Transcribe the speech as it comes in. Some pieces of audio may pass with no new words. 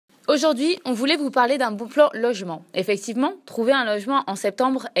Aujourd'hui, on voulait vous parler d'un bon plan logement. Effectivement, trouver un logement en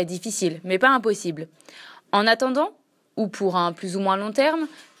septembre est difficile, mais pas impossible. En attendant, ou pour un plus ou moins long terme,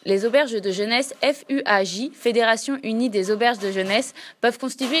 les auberges de jeunesse FUAJ, Fédération Unie des Auberges de Jeunesse, peuvent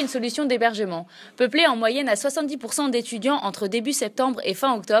constituer une solution d'hébergement. Peuplées en moyenne à 70% d'étudiants entre début septembre et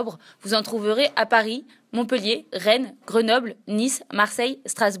fin octobre, vous en trouverez à Paris, Montpellier, Rennes, Grenoble, Nice, Marseille,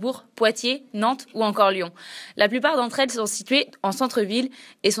 Strasbourg, Poitiers, Nantes ou encore Lyon. La plupart d'entre elles sont situées en centre-ville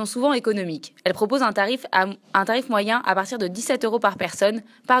et sont souvent économiques. Elles proposent un tarif moyen à partir de 17 € par personne,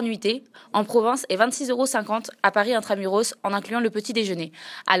 par nuitée, en province et 26,50 € à Paris intramuros en incluant le petit déjeuner.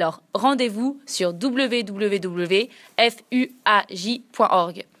 Alors, rendez-vous sur www.fuaj.org.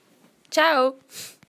 Ciao!